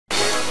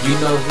You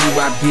know who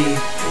I be,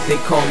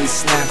 they call me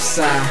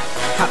Slapside.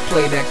 I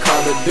play that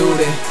Call of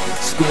Duty,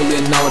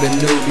 schooling all the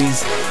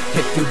newbies.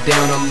 If you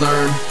down to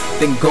learn,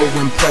 then go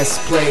and press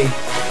play,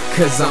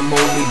 cause I'm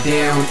only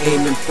down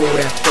aiming for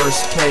that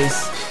first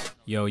place.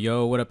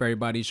 Yo, what up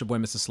everybody? It's your boy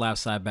Mr.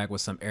 Slapside back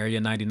with some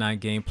Area 99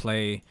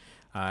 gameplay.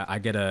 I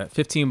get a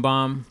 15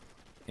 bomb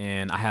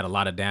and I had a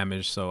lot of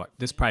damage, so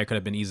this probably could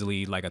have been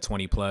easily like a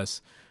 20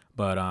 plus,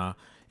 but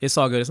it's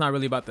all good. It's not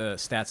really about the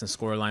stats and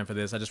score line for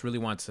this. I just really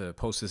want to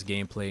post this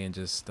gameplay and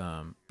just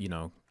you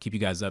know, keep you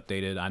guys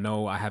updated. I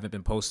know I haven't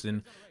been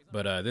posting,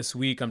 but this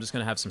week I'm just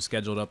gonna have some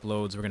scheduled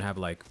uploads. We're gonna have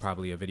like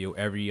probably a video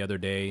every other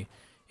day.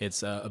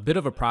 It's a bit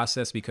of a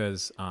process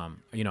because,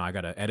 you know, I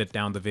got to edit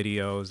down the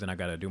videos and I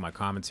got to do my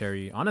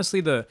commentary. Honestly,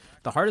 the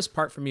hardest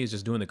part for me is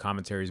just doing the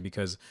commentaries,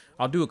 because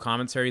I'll do a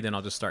commentary, then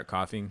I'll just start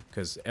coughing.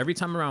 Because every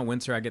time around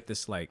winter, I get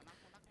this like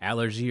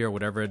allergy or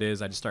whatever it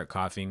is. I just start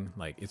coughing.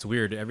 Like, it's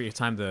weird. Every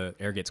time the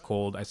air gets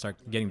cold, I start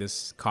getting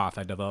this cough.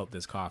 I develop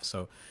this cough.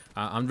 So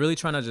I'm really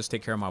trying to just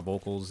take care of my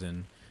vocals,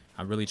 and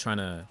I'm really trying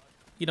to,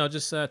 you know,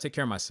 just take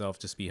care of myself,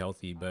 just be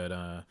healthy. But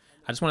I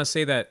just want to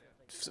say that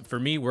for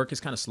me, work is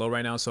kind of slow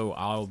right now, so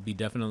I'll be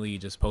definitely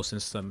just posting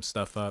some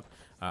stuff up.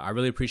 I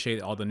really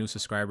appreciate all the new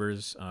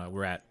subscribers.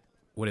 We're at,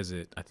 what is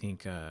it? I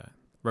think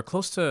we're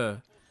close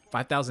to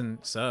 5,000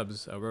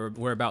 subs.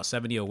 We're about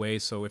 70 away.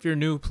 So if you're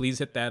new, please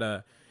hit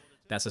that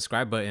that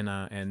subscribe button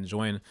and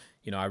join.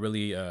 You know, I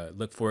really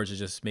look forward to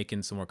just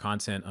making some more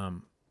content.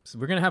 So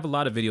we're gonna have a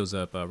lot of videos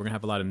up. We're gonna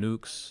have a lot of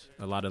nukes,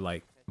 a lot of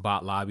like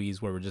bot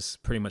lobbies where we're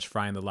just pretty much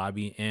frying the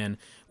lobby. And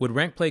with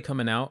rank play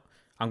coming out,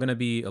 I'm going to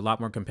be a lot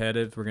more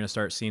competitive. We're going to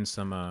start seeing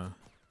some,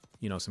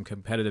 you know, some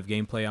competitive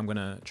gameplay. I'm going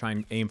to try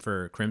and aim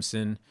for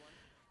Crimson.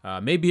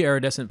 Maybe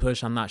Iridescent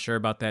push. I'm not sure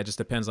about that. It just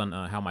depends on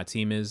how my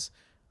team is.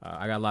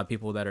 I got a lot of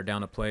people that are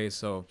down to play.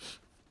 So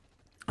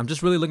I'm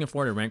just really looking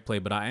forward to rank play.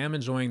 But I am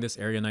enjoying this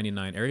Area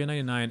 99. Area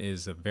 99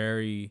 is a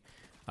very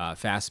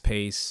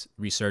fast-paced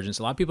Resurgence.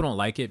 A lot of people don't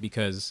like it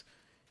because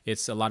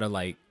it's a lot of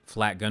like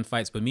flat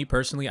gunfights. But me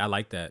personally, I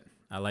like that.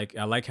 I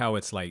like how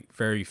it's like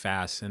very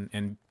fast,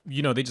 and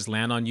you know, they just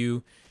land on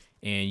you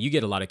and you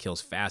get a lot of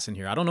kills fast in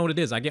here. I don't know what it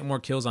is. I get more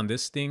kills on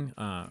this thing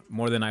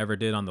more than I ever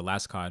did on the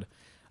last COD.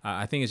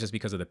 I think it's just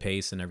because of the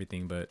pace and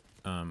everything, but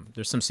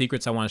there's some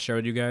secrets I want to share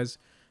with you guys.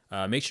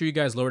 Make sure you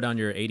guys lower down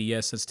your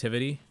ADS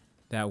sensitivity.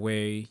 That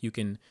way you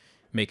can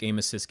make aim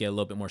assist get a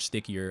little bit more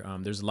stickier.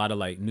 There's a lot of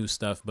like new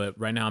stuff, but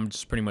right now I'm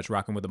just pretty much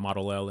rocking with the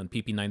Model L and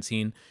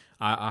PP19.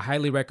 I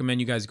highly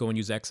recommend you guys go and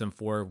use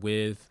XM4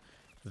 with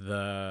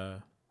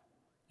the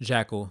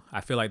Jackal.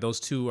 I feel like those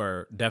two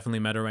are definitely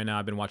meta right now.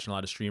 I've been watching a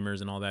lot of streamers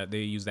and all that.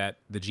 They use that,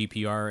 the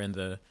GPR and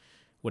the,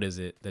 what is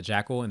it? The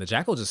Jackal. And the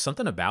Jackal, just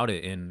something about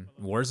it in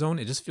Warzone.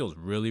 It just feels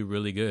really,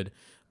 really good.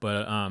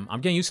 But I'm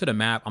getting used to the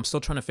map. I'm still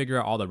trying to figure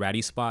out all the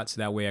ratty spots.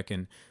 That way I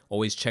can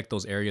always check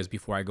those areas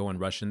before I go and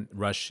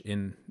rush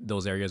in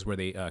those areas where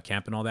they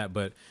camp and all that.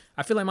 But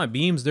I feel like my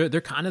beams, they're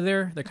kind of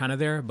there. They're kind of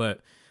there.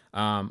 But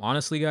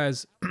honestly,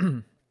 guys,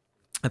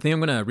 I think I'm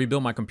going to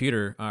rebuild my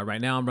computer. Right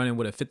now I'm running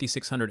with a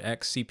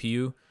 5600X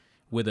CPU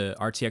with a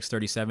RTX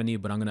 3070,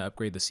 but I'm going to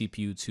upgrade the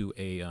CPU to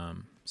a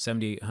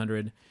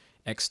 7800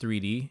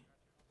 X3D.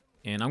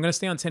 And I'm going to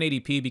stay on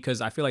 1080p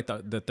because I feel like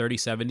the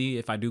 3070,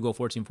 if I do go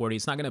 1440,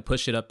 it's not going to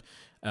push it up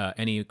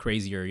any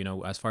crazier, you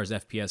know, as far as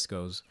FPS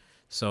goes.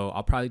 So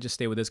I'll probably just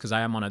stay with this because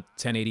I am on a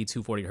 1080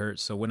 240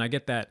 hertz. So when I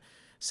get that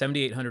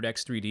 7800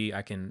 X3D,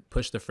 I can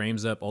push the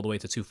frames up all the way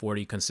to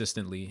 240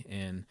 consistently.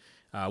 And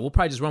we'll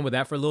probably just run with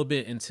that for a little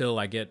bit until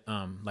I get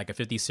like a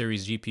 50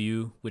 series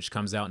GPU, which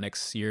comes out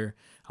next year.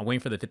 I'm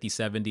waiting for the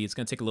 5070. It's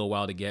going to take a little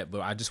while to get,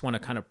 but I just want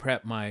to kind of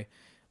prep my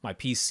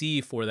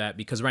PC for that,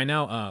 because right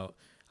now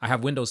I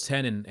have Windows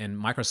 10 and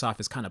Microsoft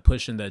is kind of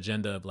pushing the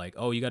agenda of like,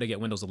 oh, you got to get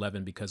Windows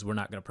 11 because we're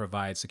not going to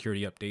provide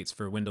security updates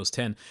for Windows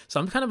 10. So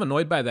I'm kind of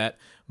annoyed by that.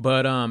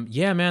 But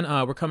yeah, man,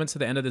 we're coming to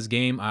the end of this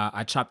game.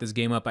 I chopped this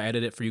game up. I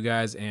edited it for you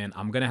guys, and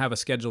I'm going to have a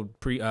scheduled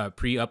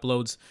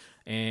pre-uploads.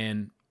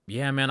 And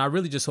yeah, man, I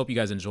really just hope you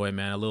guys enjoy,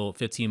 man. A little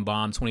 15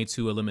 bomb,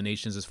 22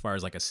 eliminations as far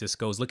as like assist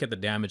goes. Look at the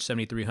damage,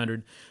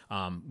 7,300.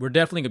 We're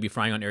definitely going to be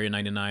frying on Area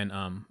 99.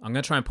 I'm going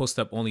to try and post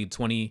up only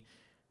 20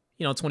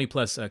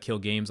 plus kill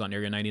games on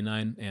Area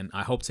 99, and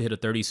I hope to hit a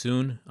 30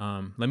 soon.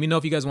 Let me know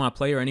if you guys want to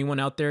play, or anyone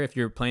out there, if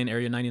you're playing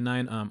Area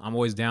 99. I'm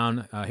always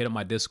down. Hit up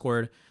my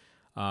Discord,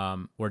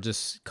 or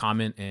just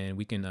comment and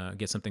we can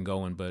get something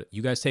going. But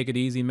you guys take it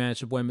easy, man.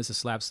 It's your boy, Mr.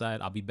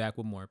 Slapside. I'll be back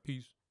with more.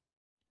 Peace.